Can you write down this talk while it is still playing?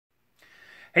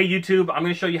Hey YouTube, I'm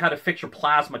going to show you how to fix your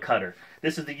plasma cutter.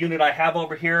 This is the unit I have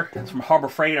over here. It's from Harbor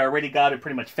Freight. I already got it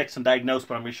pretty much fixed and diagnosed,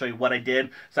 but I'm going to show you what I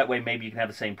did, so that way maybe you can have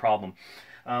the same problem.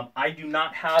 I do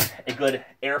not have a good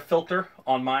air filter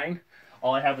on mine.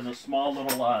 All I have is a small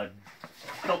little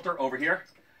filter over here,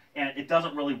 and it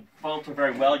doesn't really filter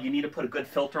very well. You need to put a good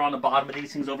filter on the bottom of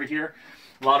these things over here.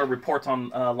 A lot of reports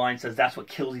online says that's what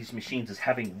kills these machines, is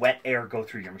having wet air go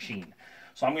through your machine.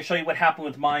 So I'm going to show you what happened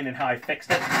with mine and how I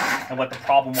fixed it and what the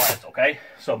problem was, okay?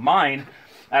 So mine,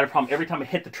 I had a problem. Every time I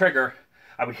hit the trigger,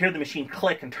 I would hear the machine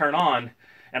click and turn on,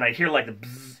 and I'd hear like the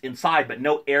bzzz inside, but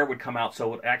no air would come out,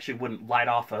 so it actually wouldn't light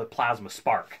off a plasma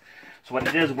spark. So what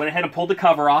it is, went ahead and pulled the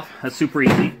cover off. That's super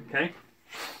easy, okay?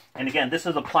 And again, this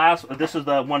is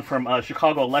the one from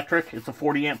Chicago Electric. It's a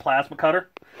 40 amp plasma cutter,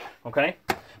 okay?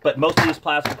 But most of these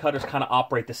plasma cutters kind of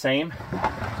operate the same.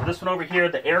 So this one over here,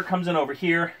 the air comes in over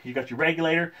here. You got your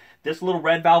regulator. This little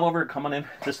red valve over, come on in.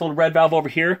 This little red valve over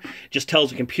here just tells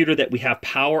the computer that we have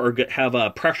power or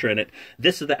have pressure in it.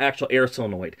 This is the actual air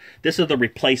solenoid. This is the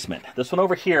replacement. This one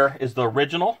over here is the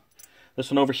original. This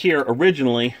one over here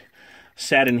originally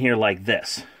sat in here like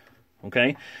this.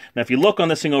 Okay. Now if you look on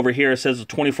this thing over here, it says a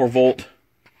 24 volt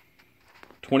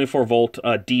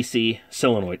DC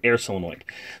solenoid, air solenoid.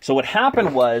 So what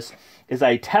happened is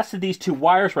I tested these two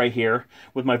wires right here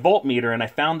with my voltmeter, and I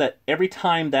found that every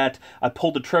time that I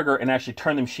pulled the trigger and actually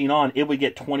turned the machine on, it would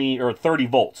get 20 or 30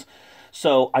 volts.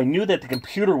 So I knew that the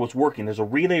computer was working. There's a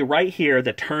relay right here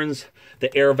that turns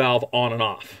the air valve on and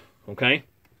off, okay?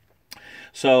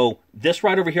 So this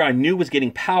right over here I knew was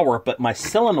getting power, but my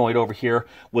solenoid over here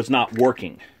was not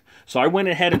working. So I went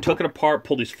ahead and took it apart,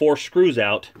 pulled these 4 screws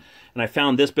out, and I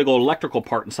found this big old electrical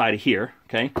part inside of here,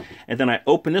 okay? And then I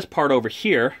opened this part over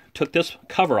here, took this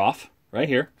cover off, right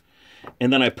here,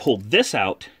 and then I pulled this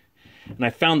out, and I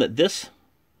found that this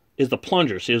is the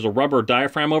plunger. See, there's a rubber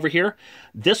diaphragm over here.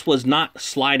 This was not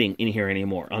sliding in here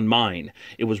anymore on mine.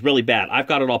 It was really bad. I've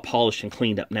got it all polished and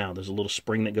cleaned up now. There's a little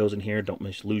spring that goes in here. Don't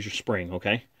lose your spring,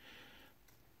 okay?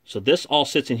 So this all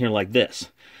sits in here like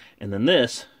this, and then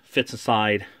this fits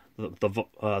inside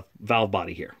the valve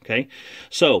body here, okay?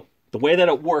 So the way that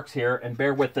it works here, and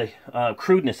bear with the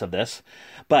crudeness of this,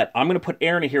 but I'm going to put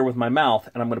air in here with my mouth,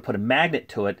 and I'm going to put a magnet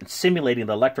to it, and simulating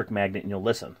the electric magnet, and you'll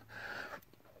listen.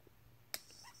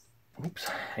 Oops,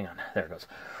 hang on, there it goes.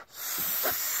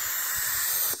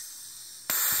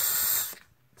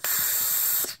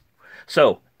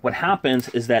 So what happens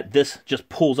is that this just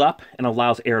pulls up and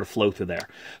allows air to flow through there.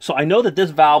 So I know that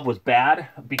this valve was bad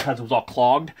because it was all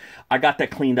clogged. I got that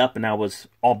cleaned up and now was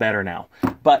all better now.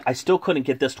 But I still couldn't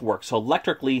get this to work. So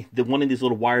electrically, one of these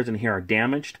little wires in here are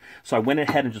damaged. So I went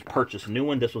ahead and just purchased a new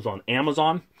one. This was on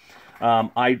Amazon.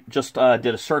 I just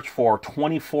did a search for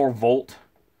 24 volt,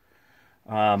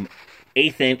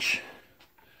 1/8 inch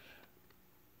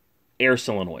air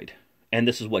solenoid. And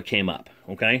this is what came up,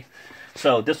 okay?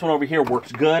 So this one over here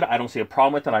works good. I don't see a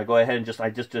problem with it. I go ahead and I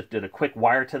just did a quick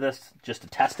wire to this just to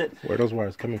test it. Where are those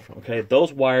wires coming from? Okay,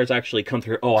 those wires actually come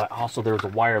through. Oh, also there was a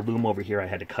wire loom over here I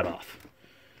had to cut off.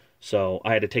 So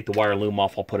I had to take the wire loom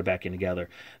off. I'll put it back in together.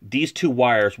 These two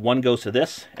wires, one goes to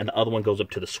this and the other one goes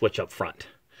up to the switch up front.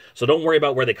 So don't worry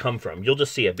about where they come from. You'll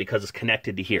just see it because it's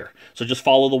connected to here. So just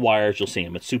follow the wires. You'll see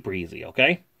them. It's super easy,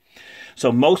 okay?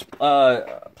 So most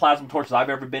plasma torches I've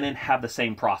ever been in have the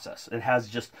same process. It has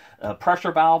just a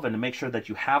pressure valve, and to make sure that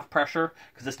you have pressure,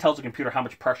 because this tells the computer how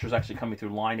much pressure is actually coming through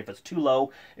the line. If it's too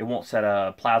low, it won't set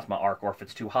a plasma arc, or if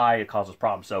it's too high, it causes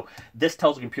problems. So this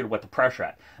tells the computer what the pressure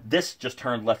at. This just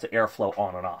lets the air flow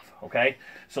on and off, okay?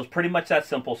 So it's pretty much that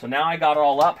simple. So now I got it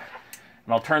all up,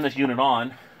 and I'll turn this unit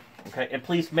on, okay? And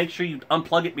please make sure you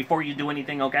unplug it before you do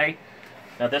anything, okay?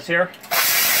 Now this here.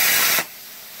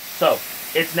 So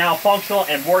it's now functional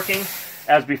and working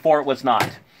as before it was not.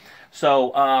 So,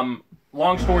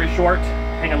 long story short,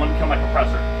 hang on, let me kill my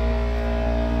compressor.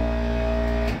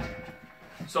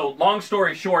 So, long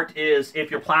story short is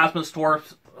if your plasma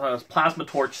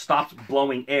torch stops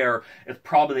blowing air, it's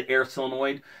probably the air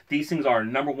solenoid. These things are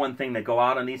 #1 thing that go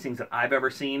out on these things that I've ever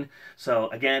seen. So,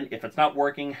 again, if it's not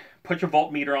working, put your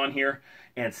voltmeter on here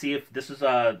and see if this is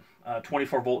a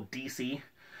 24 volt DC.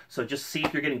 So just see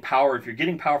if you're getting power. If you're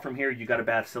getting power from here, you got a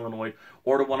bad solenoid.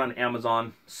 Order one on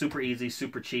Amazon. Super easy,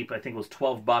 super cheap. I think it was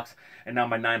 12 bucks. And now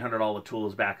my $900 tool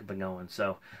is back up and going.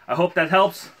 So I hope that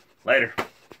helps. Later.